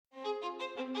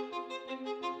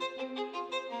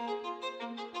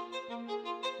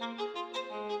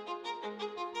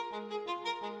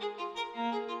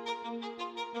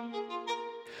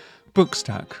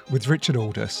Bookstack with Richard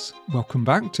Aldous. Welcome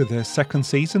back to the second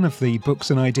season of the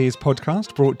Books and Ideas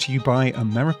podcast, brought to you by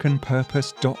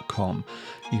AmericanPurpose.com.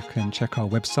 You can check our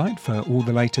website for all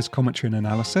the latest commentary and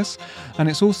analysis, and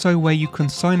it's also where you can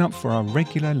sign up for our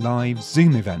regular live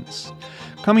Zoom events.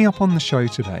 Coming up on the show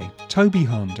today, Toby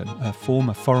Harnden, a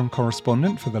former foreign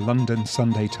correspondent for the London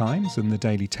Sunday Times and the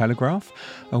Daily Telegraph,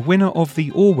 a winner of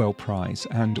the Orwell Prize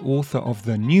and author of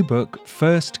the new book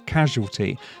First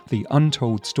Casualty, the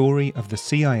untold story of the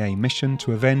CIA mission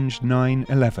to avenge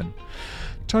 9/11.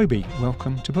 Toby,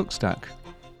 welcome to Bookstack.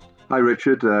 Hi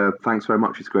Richard, thanks very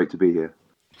much. It's great to be here.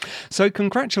 So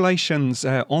congratulations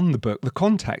on the book. The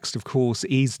context, of course,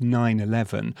 is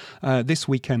 9/11. This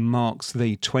weekend marks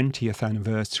the 20th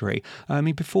anniversary.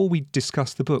 Before we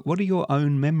discuss the book, what are your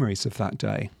own memories of that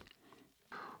day?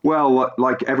 Well,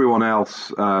 like everyone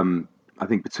else, I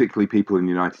think particularly people in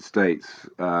the United States,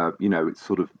 it's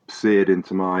sort of seared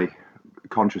into my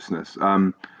consciousness.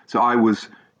 So I was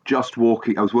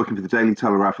working for the Daily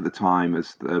Telegraph at the time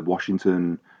as the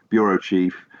Washington bureau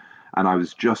chief. And I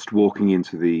was just walking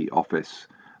into the office,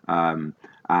 and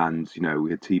we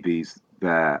had TVs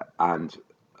there, and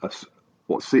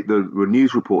there were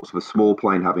news reports of a small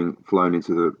plane having flown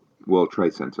into the World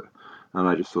Trade Center, and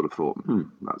I just sort of thought,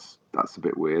 that's a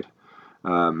bit weird.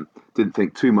 Didn't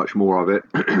think too much more of it,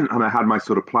 and I had my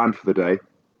sort of plan for the day,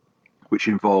 which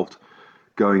involved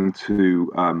going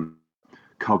to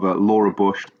cover Laura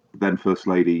Bush, then First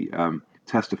Lady,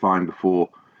 testifying before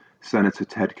Senator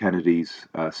Ted Kennedy's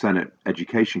Senate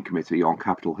Education Committee on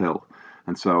Capitol Hill.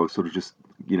 And so I was sort of just,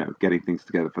 getting things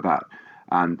together for that.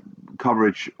 And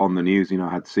coverage on the news, I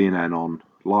had CNN on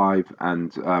live,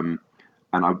 and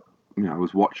I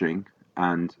was watching,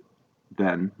 and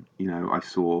then, I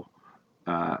saw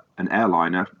an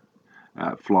airliner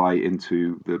fly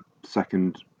into the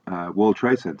second World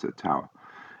Trade Center tower.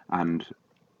 And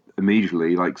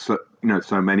immediately, so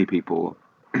many people,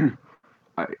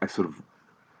 I sort of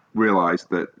realized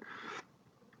that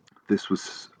this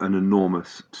was an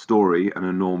enormous story, an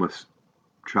enormous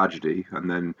tragedy, and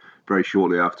then very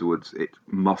shortly afterwards,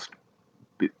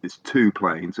 it's two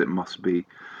planes, it must be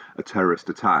a terrorist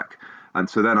attack. And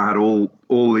so then I had all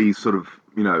these sort of,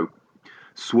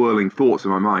 swirling thoughts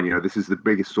in my mind. This is the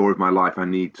biggest story of my life. I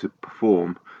need to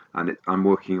perform, and I'm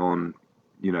working on,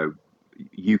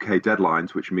 UK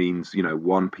deadlines, which means,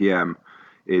 1 p.m.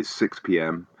 is 6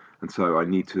 p.m. And so I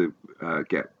need to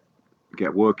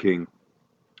get working.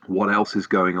 What else is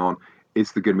going on?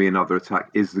 Is there going to be another attack?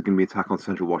 Is there going to be an attack on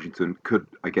central Washington? Could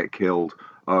I get killed?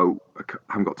 Oh, I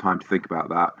haven't got time to think about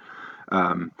that.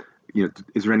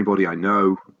 Is there anybody I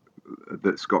know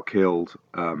that's got killed?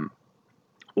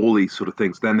 All these sort of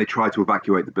things. Then they tried to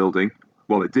evacuate the building.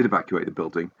 Well, they did evacuate the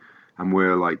building, and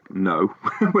we're like, no,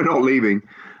 we're not leaving.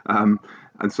 And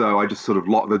so I just sort of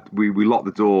locked we locked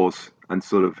the doors and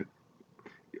sort of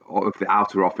the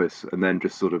outer office, and then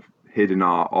just sort of hid in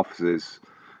our offices,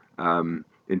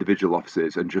 individual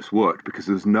offices, and just worked, because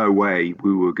there's no way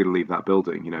we were going to leave that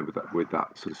building, with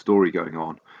that sort of story going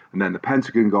on. And then the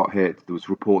Pentagon got hit. There was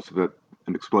reports of an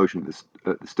explosion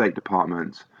at the State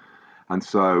Department, and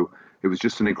so it was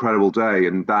just an incredible day.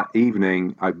 And that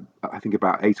evening, I think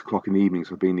about 8 o'clock in the evening,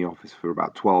 so I've been in the office for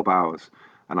about 12 hours,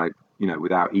 and I,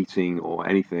 without eating or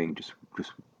anything, just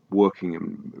working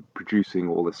and producing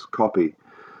all this copy.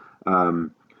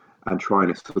 And trying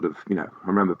to sort of, I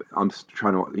remember I'm just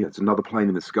trying to, it's another plane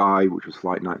in the sky, which was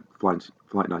flight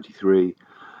 93,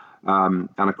 and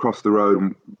across the road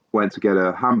and went to get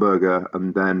a hamburger,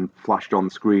 and then flashed on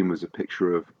the screen was a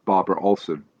picture of Barbara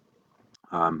Olson,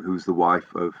 who was the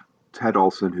wife of Ted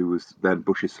Olson, who was then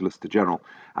Bush's Solicitor General.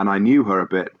 And I knew her a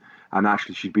bit, and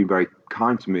actually she'd been very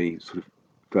kind to me sort of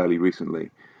fairly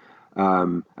recently.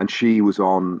 And she was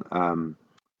on,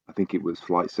 I think it was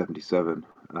flight 77.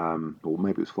 Or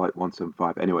maybe it was flight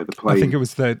 175. Anyway, the plane. I think it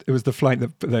was the flight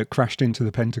that crashed into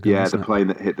the Pentagon. Yeah, the plane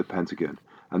that hit the Pentagon.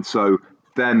 And so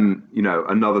then,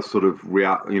 another sort of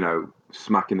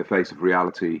smack in the face of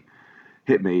reality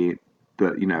hit me,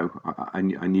 that I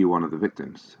knew one of the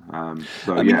victims.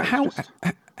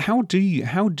 How do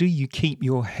you keep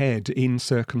your head in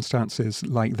circumstances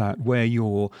like that, where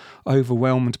you're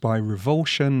overwhelmed by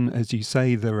revulsion? As you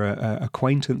say, there are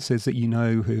acquaintances that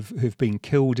who've been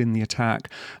killed in the attack,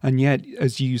 and yet,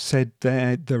 as you said,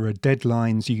 there are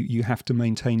deadlines. You have to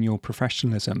maintain your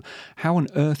professionalism. How on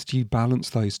earth do you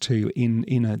balance those two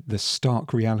in the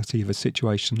stark reality of a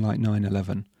situation like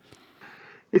 9/11?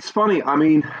 It's funny. I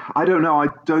mean, I don't know. I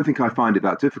don't think I find it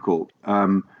that difficult.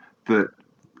 A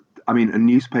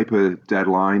newspaper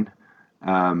deadline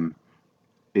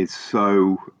is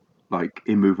so like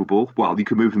immovable. Well, you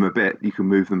can move them a bit. You can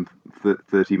move them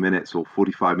 30 minutes or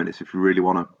 45 minutes if you really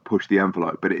want to push the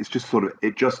envelope. But it's just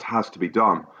it just has to be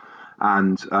done.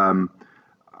 And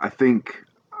I think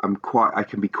I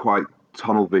can be quite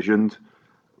tunnel visioned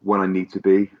when I need to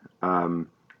be,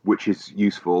 which is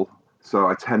useful. So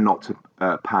I tend not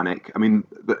to panic. I mean,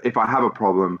 if I have a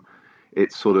problem,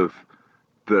 it's sort of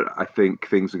that I think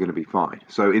things are going to be fine.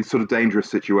 So in sort of dangerous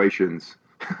situations,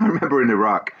 I remember in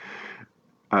Iraq,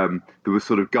 there was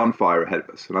sort of gunfire ahead of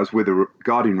us, and I was with a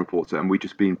Guardian reporter, and we'd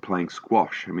just been playing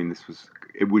squash. I mean,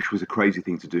 which was a crazy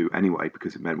thing to do anyway,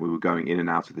 because it meant we were going in and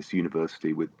out of this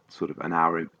university with sort of an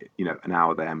hour, an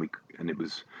hour there, and it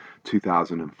was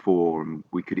 2004, and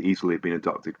we could easily have been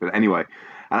abducted. But anyway,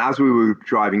 and as we were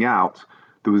driving out,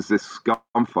 there was this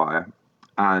gunfire,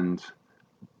 and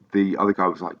the other guy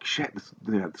was like, "Shit,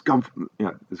 there's gunfire," and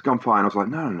I was like,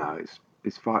 "No,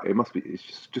 it's fire. It must be.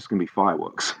 It's just going to be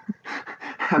fireworks."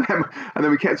 and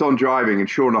then we kept on driving, and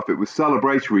sure enough, it was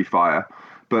celebratory fire.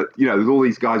 But there's all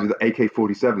these guys with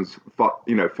AK-47s,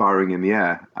 firing in the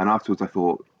air. And afterwards, I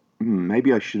thought,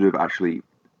 maybe I should have actually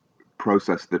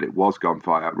processed that it was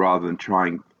gunfire rather than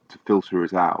trying to filter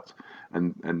it out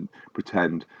and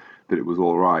pretend that it was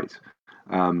all right.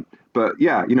 But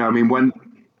yeah, I mean,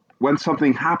 when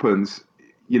something happens,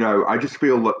 I just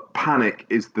feel that panic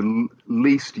is the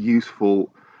least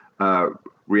useful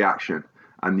reaction,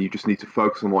 and you just need to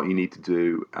focus on what you need to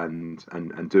do and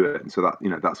do it. And so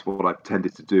that's what I've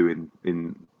tended to do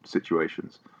in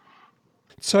situations.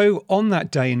 So on that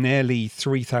day, nearly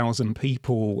 3,000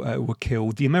 people were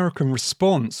killed. The American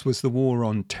response was the war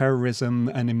on terrorism,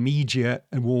 an immediate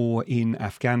war in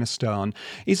Afghanistan.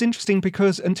 It's interesting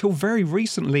because until very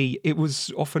recently, it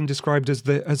was often described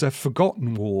as a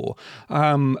forgotten war.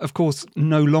 Of course,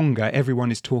 no longer.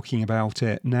 Everyone is talking about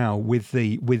it now with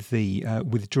the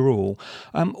withdrawal.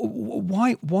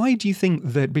 Why do you think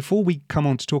that, before we come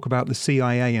on to talk about the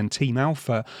CIA and Team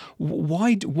Alpha,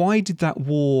 why did that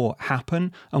war happen?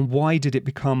 And why did it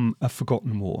become a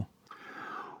forgotten war?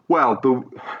 Well,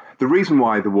 the reason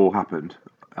why the war happened,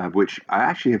 which I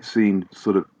actually have seen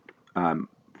sort of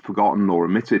forgotten or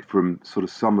omitted from sort of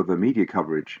some of the media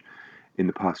coverage in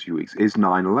the past few weeks, is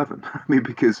 9/11. I mean,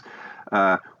 because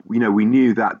we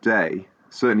knew that day,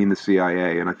 certainly in the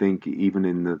CIA, and I think even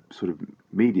in the sort of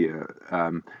media,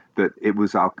 that it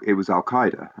was Al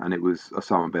Qaeda, and it was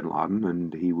Osama bin Laden,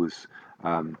 and he was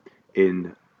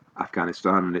in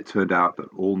Afghanistan, and it turned out that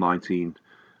all 19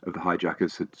 of the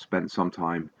hijackers had spent some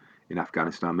time in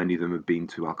Afghanistan. Many of them had been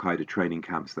to Al Qaeda training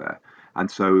camps there, and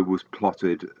so it was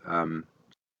plotted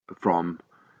from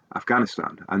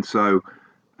Afghanistan. And so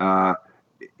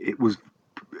it was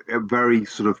a very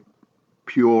sort of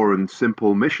pure and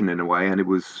simple mission in a way. And it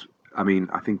was, I mean,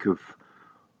 I think of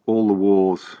all the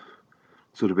wars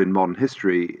sort of in modern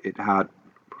history, it had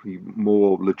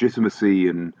more legitimacy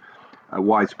and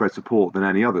widespread support than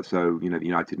any other. So, the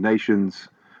United Nations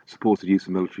supported use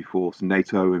of military force.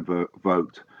 NATO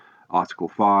invoked Article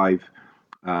 5.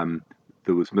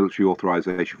 There was military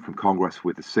authorization from Congress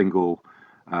with a single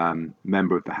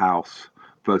member of the House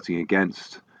voting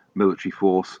against military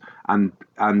force. And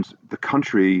the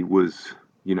country was,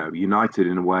 united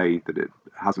in a way that it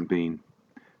hasn't been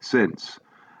since.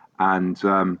 And,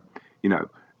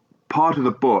 part of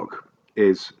the book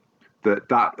is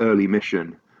that early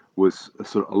mission was a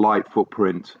sort of a light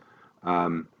footprint.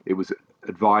 It was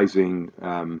advising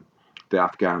the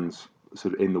Afghans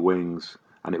sort of in the wings,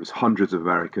 and it was hundreds of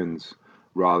Americans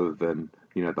rather than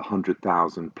the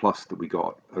 100,000 plus that we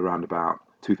got around about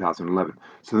 2011.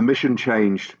 So the mission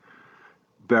changed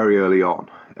very early on,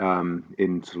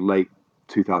 in sort of late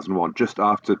 2001, just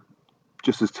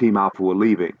as Team Alpha were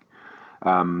leaving,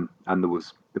 and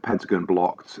the Pentagon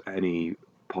blocked any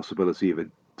possibility of a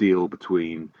deal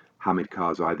between Hamid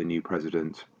Karzai, the new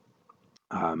president,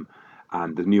 and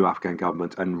the new Afghan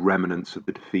government, and remnants of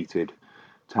the defeated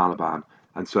Taliban.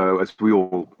 And so, as we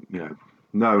all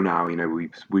know now,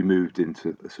 we moved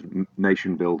into a sort of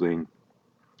nation building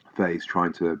phase,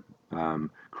 trying to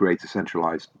create a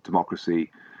centralized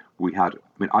democracy. I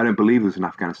don't believe there was an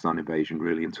Afghanistan invasion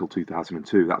really until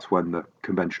 2002. That's when the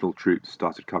conventional troops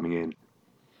started coming in,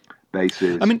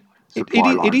 bases,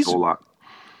 supply lines, all that.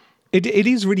 It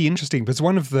is really interesting because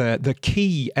one of the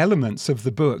key elements of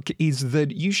the book is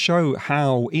that you show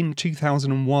how in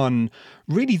 2001,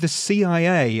 really the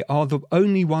CIA are the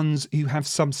only ones who have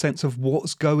some sense of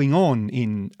what's going on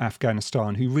in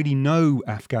Afghanistan, who really know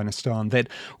Afghanistan. They'd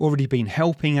already been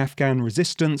helping Afghan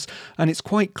resistance, and it's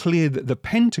quite clear that the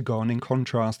Pentagon, in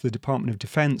contrast, the Department of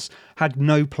Defense, had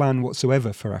no plan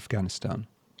whatsoever for Afghanistan.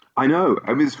 I know.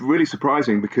 I mean, it's really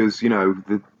surprising because,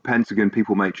 the Pentagon,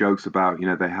 people make jokes about,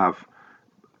 they have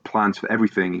plans for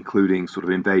everything, including sort of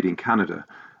invading Canada.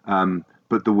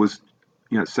 But there was,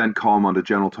 CENTCOM under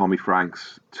General Tommy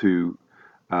Franks to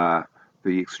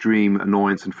the extreme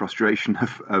annoyance and frustration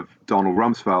of Donald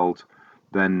Rumsfeld,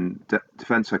 then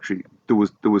Defense Secretary. There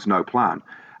was no plan.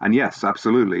 And yes,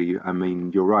 absolutely. I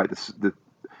mean, you're right.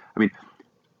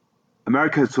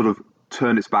 America had sort of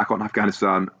turned its back on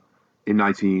Afghanistan in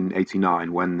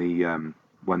 1989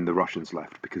 when the Russians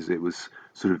left, because it was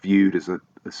sort of viewed as a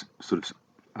sort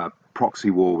of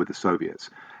proxy war with the Soviets,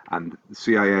 and the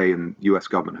CIA and US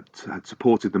government had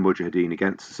supported the Mujahideen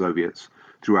against the Soviets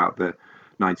throughout the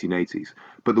 1980s.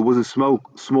 But there was a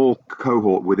small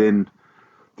cohort within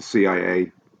the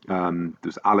CIA. There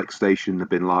was Alex Station, the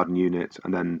Bin Laden unit,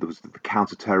 and then there was the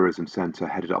Counterterrorism Center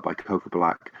headed up by Kofi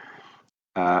Black,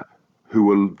 who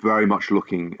were very much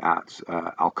looking at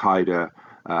Al Qaeda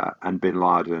and Bin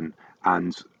Laden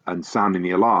and sounding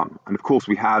the alarm. And of course,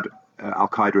 we had Al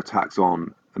Qaeda attacks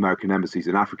on American embassies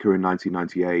in Africa in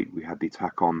 1998. We had the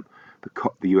attack on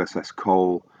the USS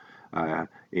Cole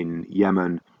in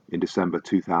Yemen in December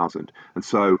 2000. And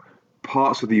so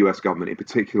parts of the US government, in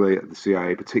particular the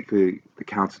CIA, particularly the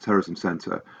Counterterrorism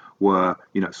Center, were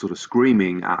sort of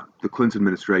screaming at the Clinton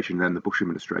administration and then the Bush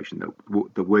administration that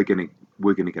we're going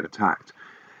to get attacked.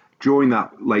 During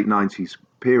that late 90s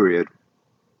period,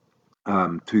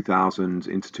 2000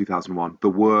 into 2001,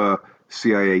 there were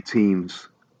CIA teams,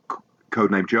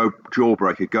 codenamed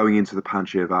Jawbreaker, going into the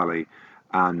Panjshir Valley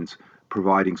and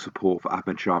providing support for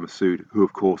Ahmed Shah Massoud, who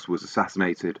of course was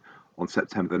assassinated on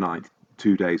September the 9th,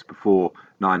 2 days before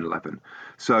 9/11.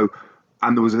 So,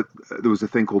 and there was a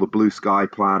thing called the Blue Sky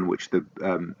Plan, which the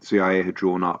CIA had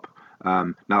drawn up.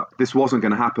 Now, this wasn't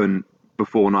going to happen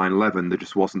before 9/11. There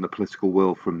just wasn't the political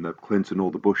will from the Clinton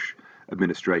or the Bush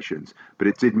administrations. But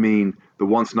it did mean that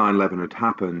once 9/11 had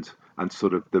happened and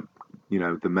sort of the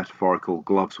metaphorical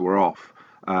gloves were off,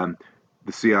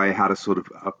 the CIA had a sort of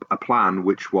a plan,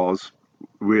 which was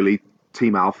really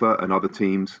Team Alpha and other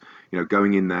teams,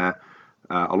 going in there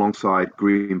alongside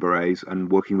Green Berets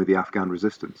and working with the Afghan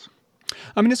resistance.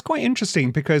 I mean, it's quite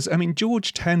interesting because,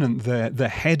 George Tenet, the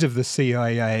head of the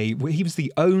CIA, he was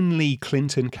the only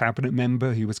Clinton cabinet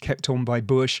member who was kept on by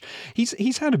Bush.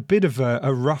 He's had a bit of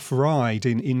a rough ride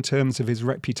in terms of his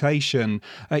reputation.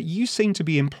 You seem to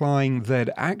be implying that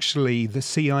actually the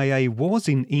CIA was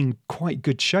in quite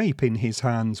good shape in his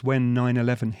hands when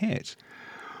 9/11 hit.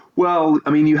 Well,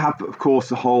 you have, of course,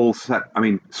 the whole set.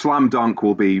 Slam dunk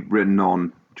will be written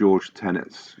on George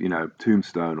Tenet's,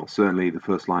 tombstone, or certainly the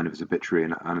first line of his obituary,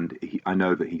 and I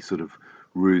know that he sort of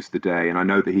rused the day, and I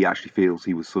know that he actually feels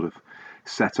he was sort of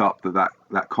set up,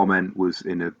 that comment was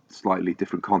in a slightly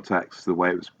different context, the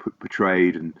way it was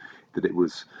portrayed, and that it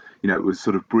was, it was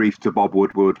sort of briefed to Bob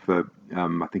Woodward for,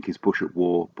 I think, his Bush at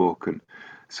War book, and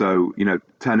so,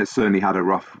 Tenet certainly had a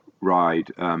rough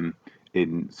ride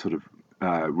in sort of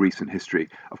recent history.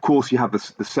 Of course, you have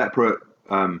the separate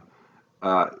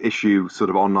issue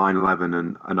sort of on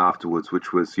 9/11 and afterwards,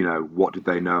 which was, what did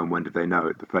they know and when did they know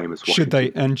it? The famous should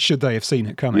they have seen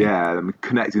it coming? Yeah,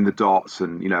 connecting the dots,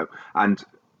 and there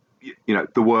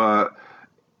were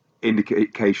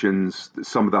indications that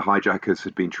some of the hijackers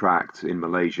had been tracked in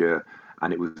Malaysia,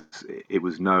 and it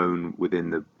was known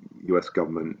within the U.S.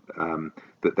 government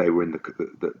that they were in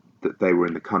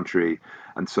the country,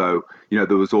 and so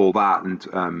there was all that, and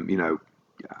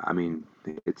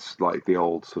it's like the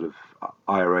old sort of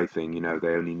IRA thing,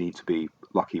 they only need to be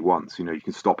lucky once. You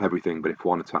can stop everything, but if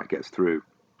one attack gets through.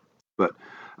 But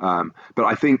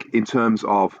I think in terms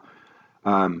of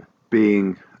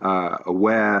being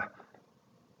aware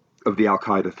of the Al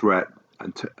Qaeda threat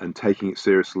and taking it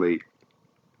seriously,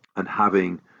 and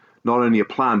having not only a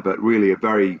plan but really a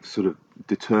very sort of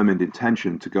determined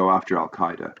intention to go after Al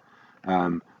Qaeda,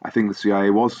 I think the CIA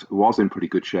was in pretty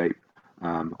good shape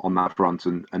on that front,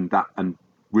 and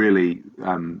really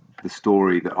the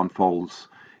story that unfolds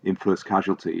in First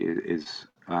Casualty is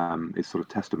sort of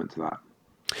testament to that.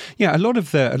 Yeah, a lot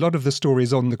of the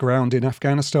stories on the ground in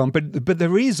Afghanistan, but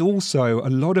there is also a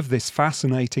lot of this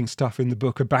fascinating stuff in the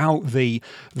book about the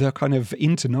kind of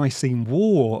internecine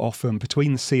war often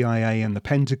between the CIA and the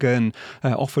Pentagon,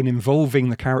 often involving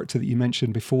the character that you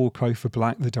mentioned before, Kofi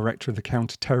Black, the director of the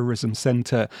Counterterrorism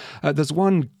Center. There's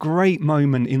one great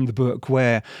moment in the book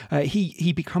where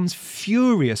he becomes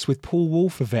furious with Paul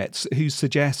Wolfowitz, who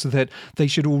suggests that they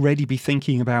should already be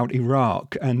thinking about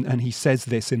Iraq, and he says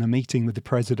this in a meeting with the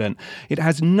president. It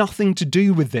has nothing to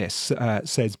do with this,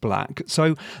 says Black.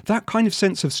 So that kind of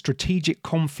sense of strategic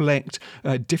conflict,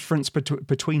 difference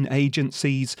between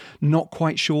agencies, not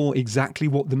quite sure exactly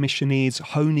what the mission is,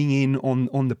 honing in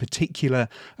on the particular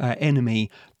enemy,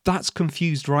 that's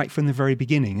confused right from the very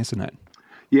beginning, isn't it?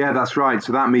 Yeah, that's right.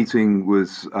 So that meeting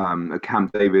was at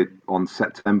Camp David on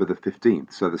September the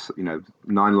 15th. So this,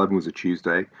 9/11 was a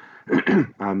Tuesday,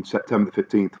 and September the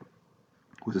 15th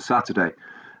was a Saturday.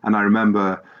 And I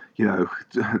remember,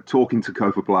 talking to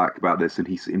Kofa Black about this, and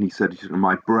he said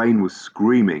my brain was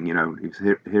screaming. He was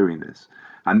hearing this,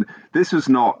 and this was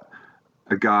not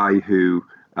a guy who,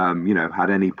 had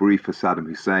any brief for Saddam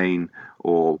Hussein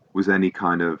or was any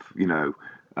kind of,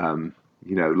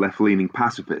 left-leaning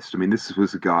pacifist. I mean, this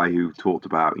was a guy who talked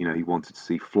about, he wanted to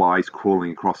see flies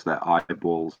crawling across their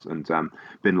eyeballs, and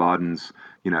Bin Laden's,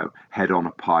 head on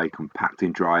a pike and packed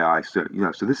in dry ice.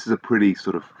 So this is a pretty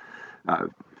sort of uh,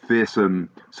 fearsome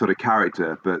sort of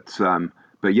character.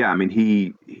 But yeah, I mean,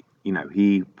 he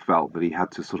felt that he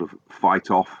had to sort of fight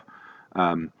off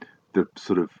the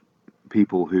sort of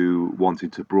people who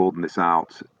wanted to broaden this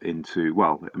out into,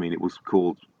 well, I mean, it was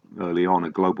called early on a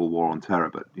global war on terror,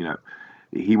 but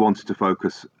he wanted to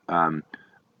focus on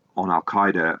Al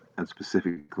Qaeda and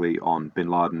specifically on Bin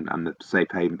Laden and the safe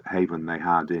haven they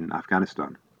had in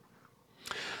Afghanistan.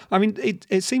 I mean,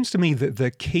 it seems to me that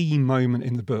the key moment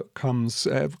in the book comes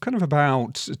kind of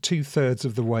about 2/3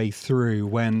 of the way through,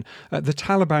 when the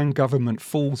Taliban government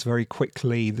falls very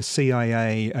quickly. The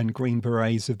CIA and Green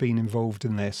Berets have been involved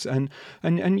in this. And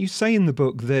you say in the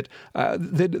book that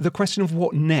the question of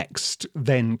what next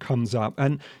then comes up.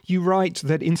 And you write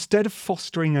that instead of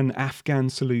fostering an Afghan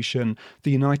solution,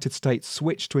 the United States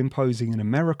switched to imposing an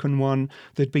American one.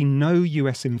 There'd been no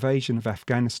US invasion of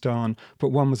Afghanistan,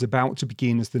 but one was about to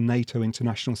begin as the NATO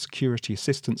International Security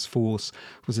Assistance Force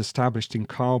was established in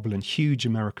Kabul and huge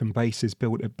American bases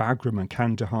built at Bagram and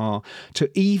Kandahar. To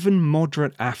even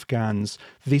moderate Afghans,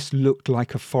 this looked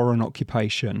like a foreign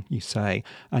occupation, you say,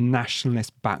 and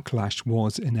nationalist backlash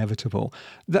was inevitable.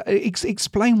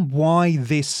 Explain why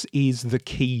this is the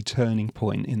key turning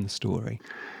point in the story.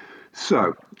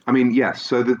 So, I mean, yes.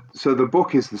 So the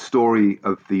book is the story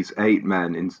of these 8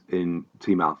 men in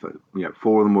Team Alpha.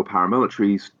 4 of them were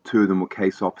paramilitaries, 2 of them were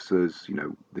case officers.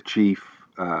 The chief,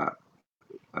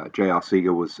 J.R.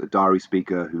 Seeger, was a diary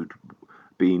speaker who'd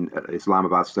been at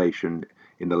Islamabad station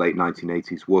in the late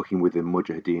 1980s, working with the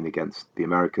Mujahideen against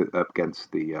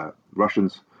the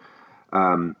Russians.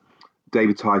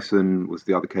 David Tyson was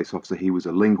the other case officer. He was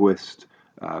a linguist,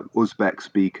 Uzbek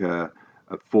speaker.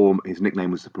 His nickname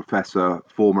was the Professor,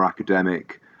 former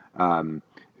academic,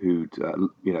 who'd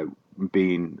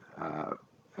been a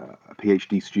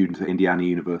PhD student at Indiana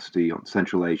University on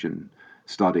Central Asian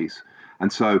studies,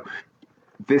 and so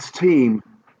this team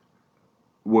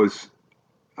was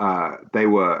they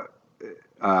were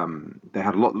they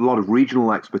had a lot of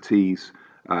regional expertise.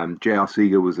 J.R.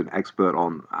 Seeger was an expert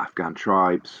on Afghan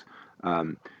tribes.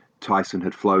 Tyson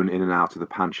had flown in and out of the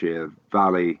Panjshir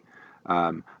Valley.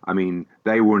 I mean,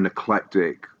 they were an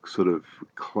eclectic, sort of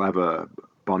clever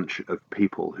bunch of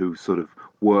people who sort of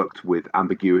worked with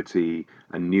ambiguity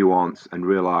and nuance and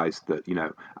realized that,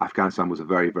 Afghanistan was a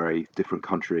very, very different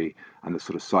country, and the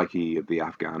sort of psyche of the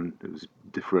Afghan, it was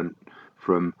different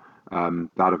from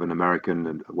that of an American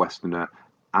and a Westerner,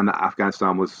 and that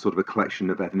Afghanistan was sort of a collection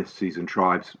of ethnicities and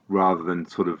tribes rather than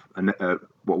sort of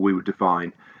what we would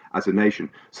define as a nation.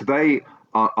 So they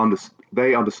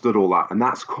understood all that, and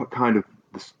that's kind of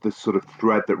the sort of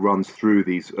thread that runs through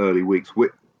these early weeks.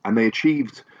 And they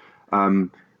achieved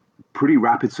pretty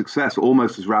rapid success,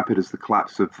 almost as rapid as the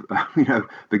collapse of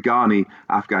the Ghani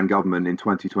Afghan government in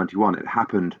 2021. It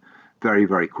happened very,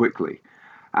 very quickly,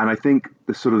 and I think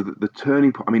the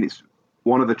turning point. I mean, it's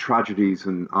one of the tragedies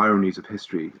and ironies of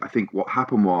history. I think what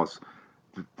happened was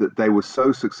that they were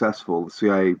so successful, the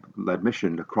CIA-led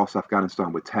mission across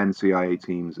Afghanistan with 10 CIA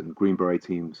teams and Green Beret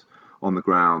teams on the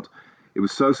ground. It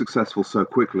was so successful so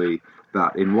quickly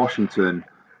that in Washington,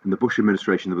 in the Bush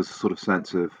administration, there was a sort of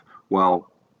sense of,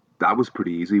 well, that was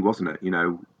pretty easy, wasn't it?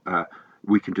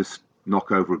 We can just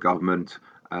knock over a government.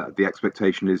 The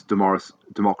expectation is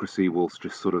democracy will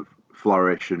just sort of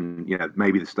flourish, and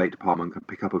maybe the State Department can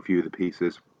pick up a few of the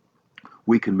pieces.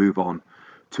 We can move on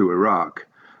to Iraq.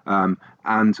 And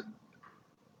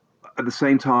at the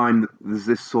same time, there's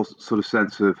this sort of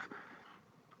sense of,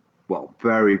 well,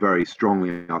 very, very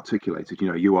strongly articulated.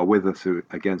 You are with us or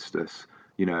against us.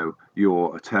 You're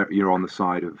on the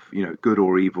side of good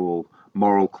or evil,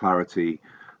 moral clarity.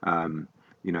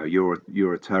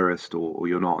 You're a terrorist or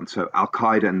you're not. And so Al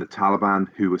Qaeda and the Taliban,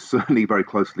 who were certainly very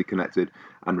closely connected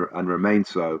and remain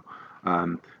so,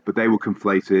 but they were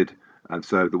conflated. And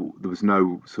so there was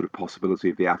no sort of possibility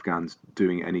of the Afghans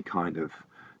doing any kind of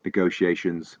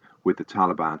negotiations with the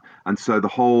Taliban. And so the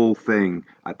whole thing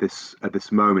at this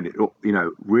moment,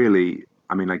 really,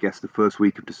 I mean, I guess the first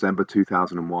week of December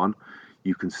 2001,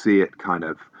 you can see it kind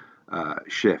of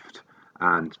shift.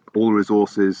 and all the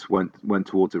resources went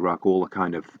towards Iraq. All the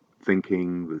kind of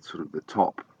thinking, the sort of the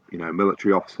top,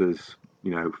 military officers,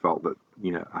 felt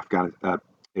that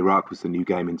Iraq was the new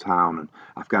game in town, and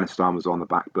Afghanistan was on the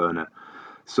back burner.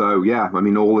 So yeah, I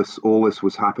mean, all this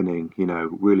was happening,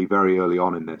 really very early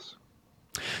on in this.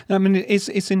 I mean,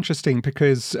 it's interesting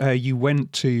because you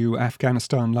went to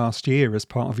Afghanistan last year as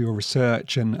part of your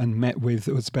research and met with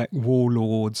Uzbek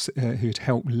warlords who'd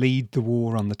helped lead the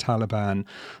war on the Taliban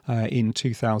in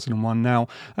 2001. Now,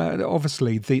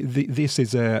 obviously, this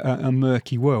is a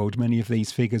murky world. Many of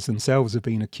these figures themselves have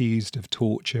been accused of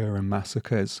torture and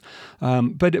massacres.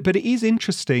 But it is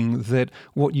interesting that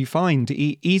what you find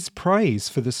is praise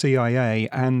for the CIA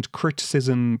and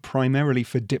criticism primarily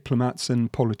for diplomats and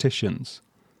politicians.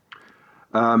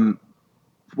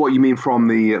 What you mean from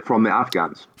the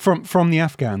Afghans? From the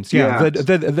Afghans, yeah.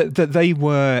 That they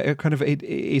were kind of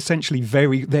essentially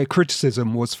their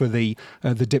criticism was for the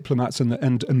diplomats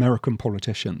and American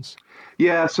politicians.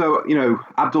 Yeah, so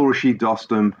Abdul Rashid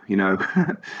Dostum,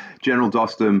 General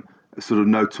Dostum, a sort of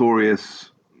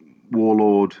notorious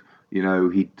warlord.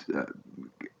 He'd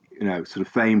sort of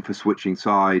famed for switching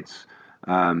sides.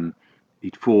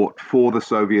 He'd fought for the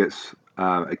Soviets.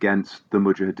 Against the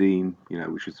Mujahideen,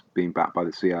 which was being backed by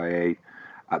the CIA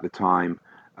at the time,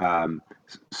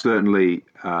 certainly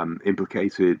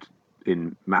implicated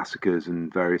in massacres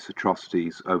and various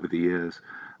atrocities over the years.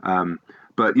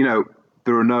 But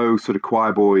there are no sort of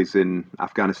choir boys in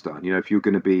Afghanistan. If you're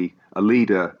going to be a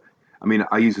leader, I mean,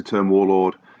 I use the term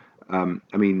warlord. I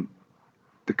mean,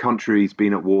 the country's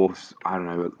been at war, I don't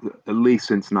know, at least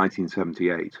since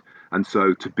 1978, and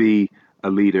so to be a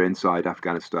leader inside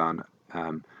Afghanistan.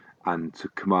 And to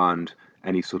command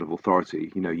any sort of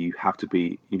authority, you have to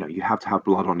have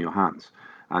blood on your hands.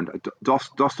 And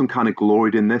Dostum kind of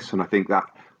gloried in this, and I think that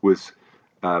was,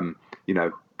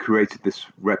 created this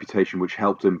reputation which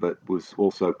helped him, but was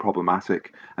also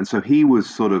problematic. And so he was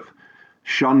sort of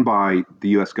shunned by the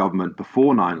U.S. government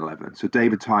before 9/11. So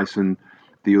David Tyson,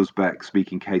 the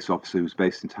Uzbek-speaking case officer who's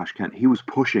based in Tashkent, he was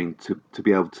pushing to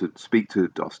be able to speak to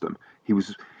Dostum. He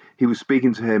was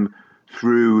speaking to him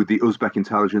through the Uzbek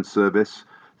intelligence service,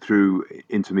 through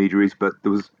intermediaries, but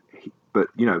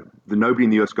nobody in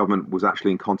the U.S. government was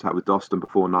actually in contact with Dostum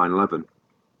before 9/11.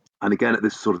 And again, at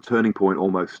this sort of turning point,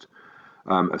 almost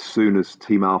as soon as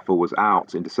Team Alpha was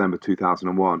out in December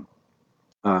 2001,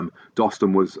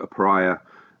 Dostum was a pariah.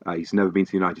 He's never been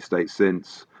to the United States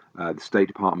since. The State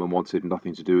Department wanted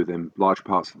nothing to do with him. Large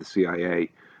parts of the CIA,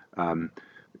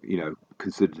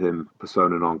 considered him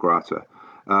persona non grata.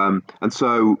 And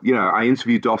so, I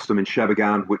interviewed Dostum in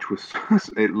Sheberghan, which was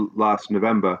last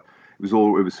November. It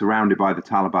was surrounded by the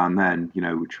Taliban then,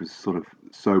 which was sort of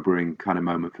sobering kind of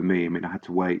moment for me. I mean, I had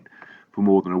to wait for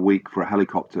more than a week for a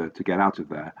helicopter to get out of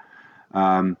there.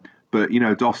 But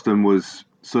Dostum was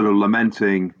sort of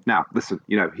lamenting. Now, listen,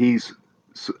 he's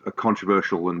a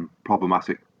controversial and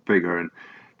problematic figure, and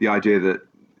the idea that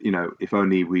if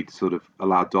only we'd sort of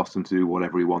allowed Dostum to do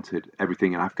whatever he wanted,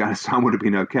 everything in Afghanistan would have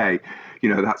been okay.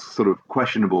 That's sort of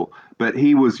questionable. But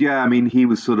he was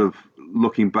sort of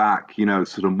looking back,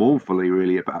 sort of mournfully,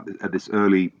 really, at this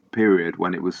early period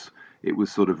when it was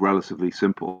sort of relatively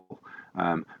simple.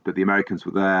 But the Americans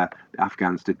were there, the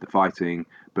Afghans did the fighting,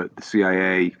 but the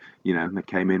CIA, they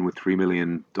came in with $3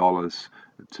 million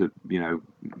to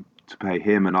pay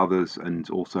him and others, and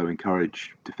also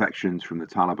encourage defections from the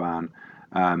Taliban.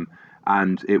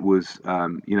 And it was, a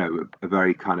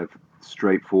very kind of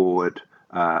straightforward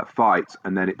fight.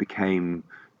 And then it became,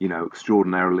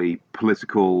 extraordinarily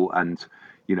political, and,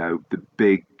 the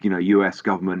big, US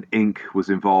government Inc. was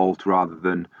involved rather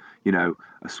than,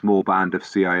 a small band of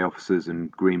CIA officers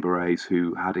and Green Berets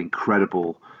who had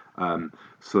incredible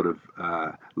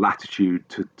latitude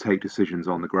to take decisions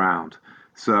on the ground.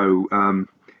 So,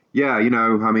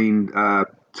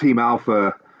 Team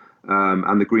Alpha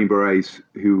and the Green Berets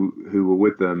who were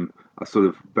with them are sort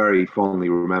of very fondly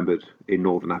remembered in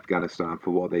northern Afghanistan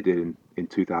for what they did in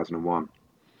 2001.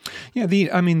 Yeah,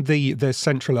 the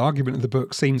central argument of the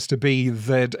book seems to be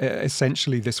that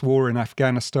essentially this war in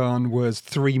Afghanistan was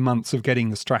 3 months of getting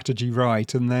the strategy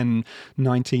right, and then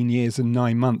 19 years and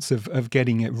 9 months of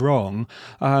getting it wrong.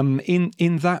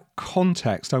 In that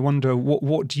context, I wonder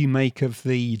what do you make of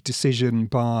the decision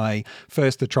by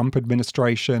first the Trump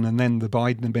administration and then the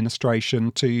Biden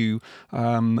administration to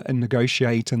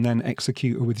negotiate and then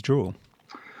execute a withdrawal?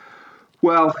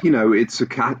 Well, it's a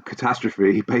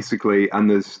catastrophe, basically, and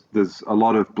there's a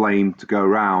lot of blame to go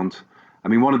around. I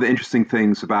mean, one of the interesting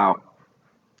things about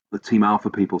the Team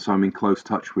Alpha people, so I'm in close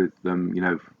touch with them,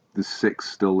 there's 6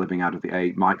 still living out of the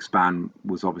 8. Mike Spann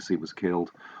was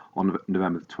killed on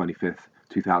November the 25th,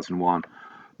 2001.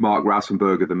 Mark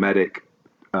Rauschenberger, the medic,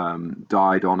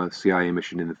 died on a CIA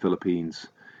mission in the Philippines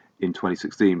in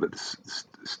 2016, but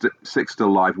six still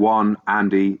alive. One,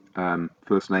 Andy,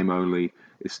 first name only,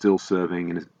 is still serving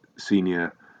in a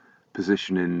senior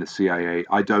position in the CIA.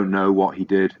 I don't know what he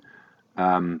did,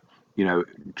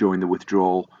 during the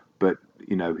withdrawal, but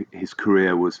his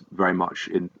career was very much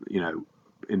in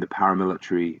the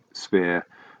paramilitary sphere.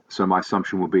 So my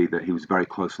assumption would be that he was very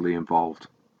closely involved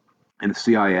in the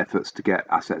CIA efforts to get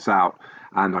assets out.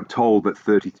 And I'm told that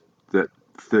the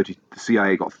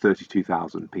CIA got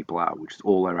 32,000 people out, which is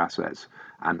all their assets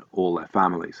and all their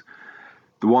families.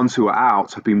 The ones who are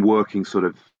out have been working sort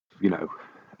of,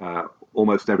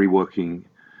 almost every waking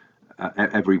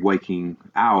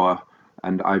hour,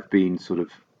 and I've been sort of,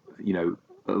 a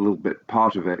little bit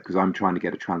part of it because I'm trying to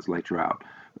get a translator out.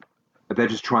 They're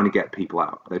just trying to get people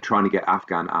out. They're trying to get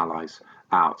Afghan allies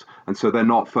out, and so they're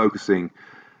not focusing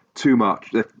too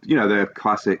much. They're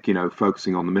classic,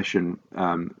 focusing on the mission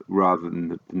rather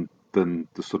than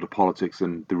the sort of politics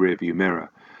and the rearview mirror.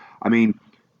 I mean,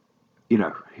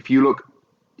 if you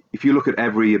look at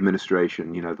every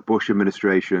administration, the Bush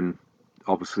administration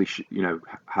obviously,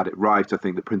 had it right. I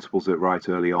think the principles are right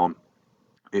early on.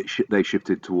 They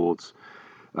shifted towards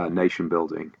nation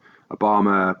building.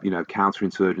 Obama,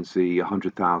 counterinsurgency,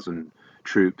 100,000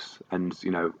 troops, and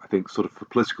I think sort of for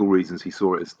political reasons he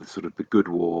saw it as the sort of the good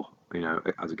war,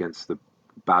 as against the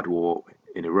bad war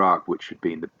in Iraq, which had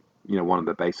been the one of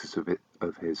the basis of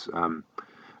his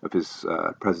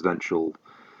presidential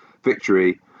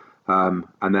victory. And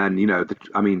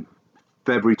then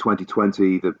February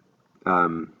 2020,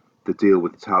 the deal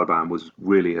with the Taliban was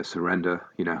really a surrender.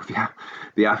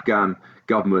 The Afghan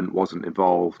government wasn't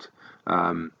involved.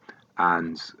 I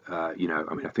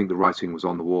think the writing was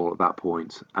on the wall at that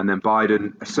point. And then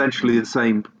Biden, essentially the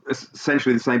same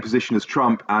position as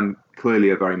Trump, and clearly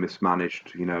a very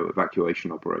mismanaged,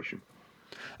 evacuation operation.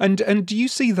 And do you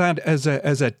see that as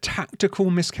a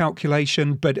tactical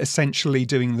miscalculation, but essentially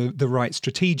doing the right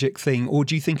strategic thing, or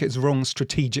do you think it's wrong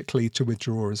strategically to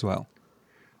withdraw as well?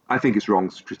 I think it's wrong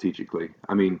strategically.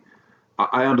 I mean,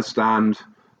 I understand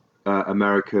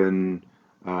American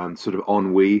sort of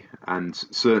ennui, and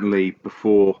certainly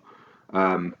before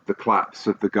the collapse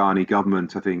of the Ghani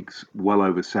government, I think well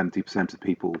over 70% of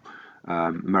people,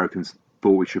 Americans,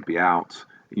 thought we should be out.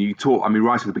 Right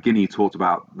at the beginning, you talked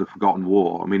about the forgotten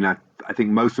war. I mean, I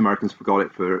think most Americans forgot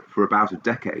it for about a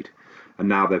decade, and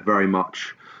now they're very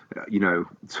much,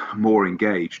 more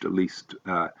engaged, at least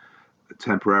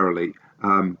temporarily.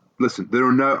 Listen,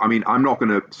 I'm not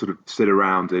going to sort of sit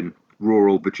around in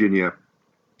rural Virginia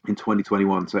in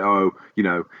 2021 and say,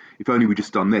 if only we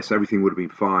just done this, everything would have been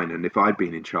fine. And if I'd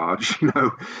been in charge,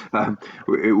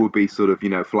 it would be sort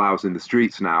of, flowers in the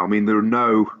streets now. I mean, there are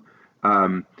no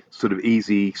sort of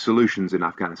easy solutions in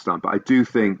Afghanistan, but I do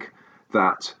think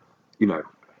that,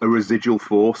 a residual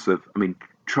force of,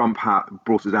 Trump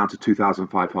brought it down to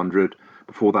 2,500.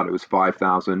 Before that, it was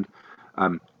 5,000.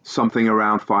 Something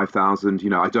around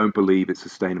 5,000. I don't believe it's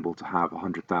sustainable to have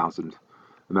 100,000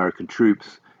 American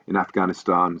troops in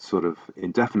Afghanistan sort of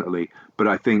indefinitely. But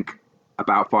I think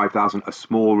about 5,000, a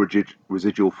small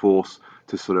residual force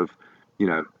to sort of,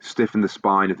 stiffen the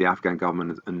spine of the Afghan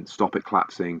government and stop it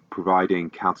collapsing, providing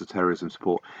counterterrorism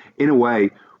support, in a way,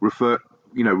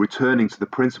 returning to the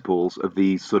principles of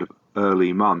these sort of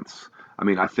early months.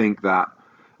 I think that,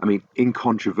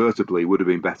 incontrovertibly would have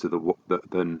been better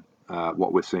than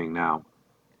what we're seeing now.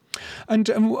 And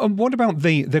what about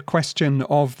the question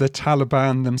of the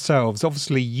Taliban themselves?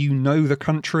 Obviously, the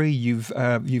country. You've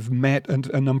met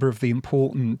a number of the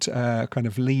important kind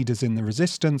of leaders in the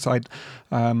resistance. I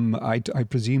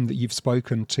presume that you've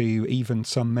spoken to even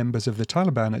some members of the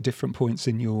Taliban at different points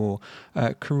in your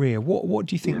career. What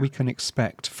do you think we can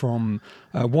expect from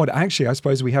what actually I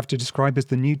suppose we have to describe as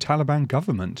the new Taliban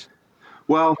government?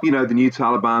 Well, the new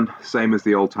Taliban, same as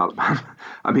the old Taliban.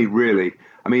 Really.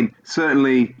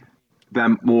 Certainly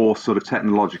they're more sort of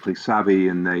technologically savvy,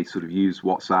 and they sort of use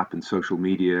WhatsApp and social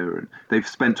media, and they've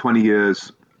spent 20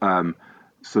 years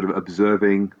sort of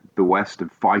observing the West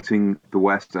and fighting the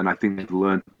West, and I think they've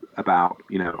learned about,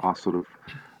 our sort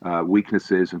of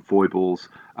weaknesses and foibles.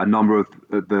 A number of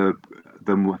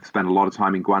them have spent a lot of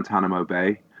time in Guantanamo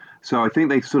Bay. So I think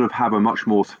they sort of have a much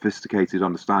more sophisticated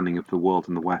understanding of the world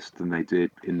in the West than they did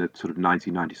in the sort of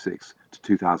 1996 to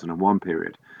 2001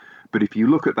 period. But if you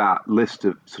look at that list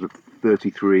of sort of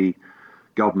 33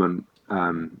 government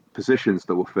positions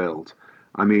that were filled,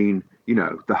 the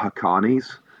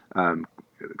Haqqanis,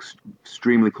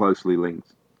 extremely closely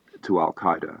linked to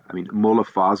Al-Qaeda. Mullah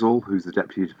Fazl, who's the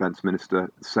Deputy Defense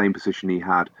Minister, the same position he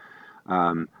had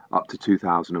up to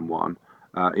 2001.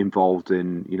 involved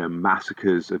in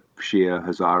massacres of Shia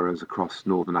Hazaras across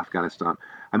northern Afghanistan.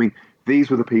 I mean, these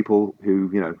were the people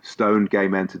who stoned gay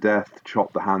men to death,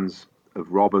 chopped the hands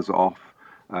of robbers off,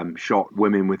 shot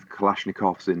women with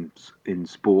Kalashnikovs in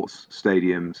sports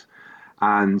stadiums,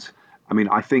 and I mean,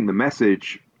 I think the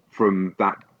message from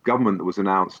that government that was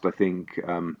announced, I think,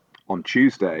 on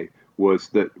Tuesday, was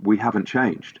that we haven't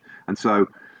changed, and so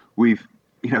we've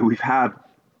had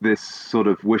this sort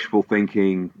of wishful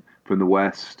thinking from the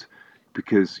West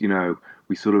because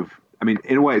we sort of, I mean,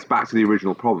 in a way, it's back to the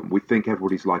original problem. We think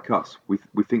everybody's like us.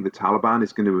 We think the Taliban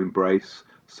is going to embrace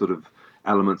sort of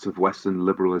elements of Western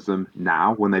liberalism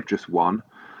now when they've just won.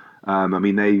 I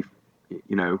mean, they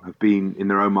have been in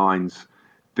their own minds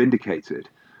vindicated.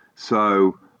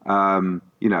 So, I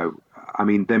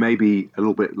mean, they may be a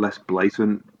little bit less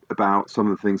blatant about some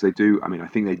of the things they do. I mean, I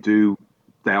think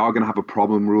they are going to have a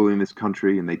problem ruling this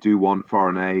country, and they do want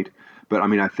foreign aid. But I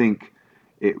mean, I think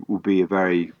it will be a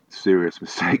very serious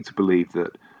mistake to believe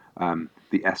that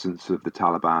the essence of the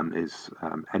Taliban is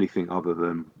anything other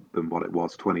than what it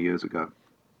was 20 years ago.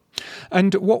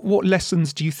 And what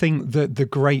lessons do you think that the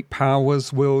great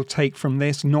powers will take from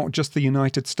this? Not just the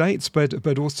United States,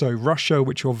 but also Russia,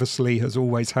 which obviously has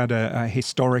always had a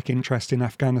historic interest in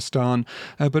Afghanistan,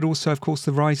 but also, of course,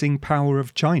 the rising power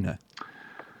of China.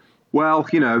 Well,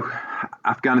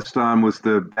 Afghanistan was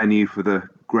the venue for the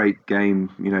great game,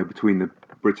 between the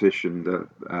British and the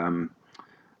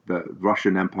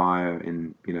Russian Empire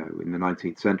in the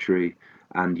 19th century.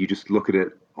 And you just look at it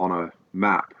on a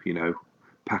map,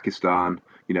 Pakistan,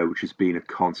 which has been a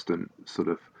constant sort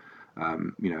of,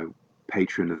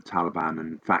 patron of the Taliban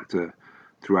and factor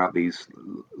throughout these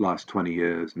last 20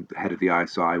 years. And the head of the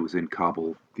ISI was in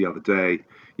Kabul the other day.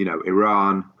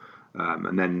 Iran,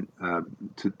 and then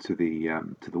to the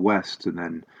west, and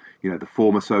then the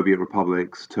former Soviet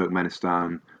republics,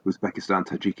 Turkmenistan, Uzbekistan,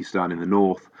 Tajikistan in the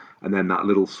north, and then that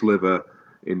little sliver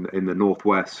in the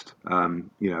northwest,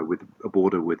 with a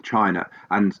border with China.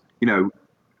 And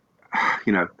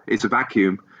it's a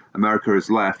vacuum. America has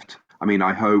left. I mean,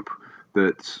 I hope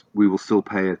that we will still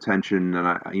pay attention,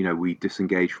 and we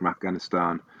disengage from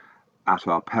Afghanistan at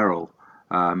our peril.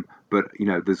 But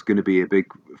there's going to be a big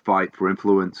fight for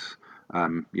influence.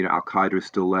 Al Qaeda is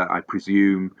still there. I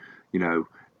presume,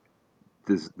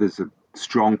 there's a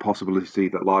strong possibility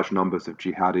that large numbers of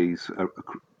jihadis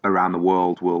around the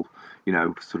world will,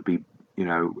 sort of be,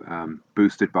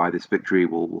 boosted by this victory.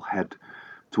 Will head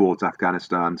towards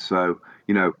Afghanistan. So,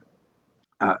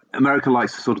 America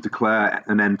likes to sort of declare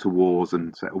an end to wars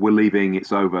and say, we're leaving,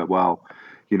 it's over. Well,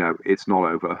 it's not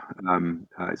over.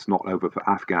 It's not over for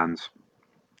Afghans.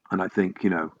 And I think,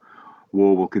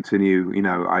 war will continue.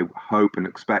 I hope and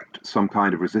expect some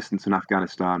kind of resistance in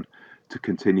Afghanistan to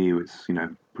continue. It's,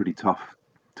 pretty tough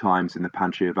times in the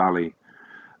Panjshir Valley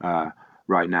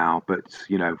right now. But,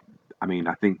 I mean,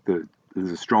 I think that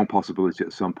there's a strong possibility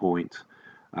at some point,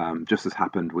 just as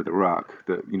happened with Iraq,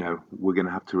 that, we're going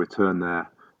to have to return there,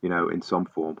 in some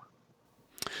form.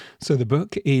 So the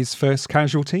book is First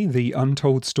Casualty, the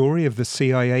untold story of the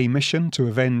CIA mission to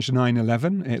avenge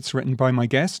 9/11. It's written by my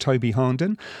guest, Toby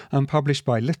Harnden, and published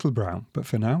by Little Brown. But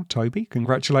for now, Toby,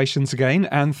 congratulations again,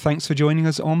 and thanks for joining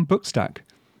us on Bookstack.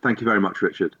 Thank you very much,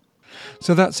 Richard.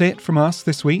 So that's it from us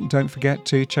this week. Don't forget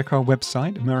to check our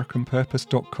website,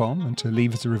 AmericanPurpose.com, and to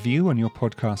leave us a review on your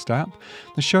podcast app.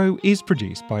 The show is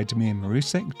produced by Damir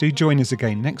Marusik. Do join us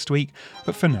again next week.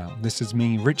 But for now, this is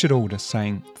me, Richard Aldous,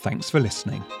 saying thanks for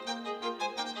listening.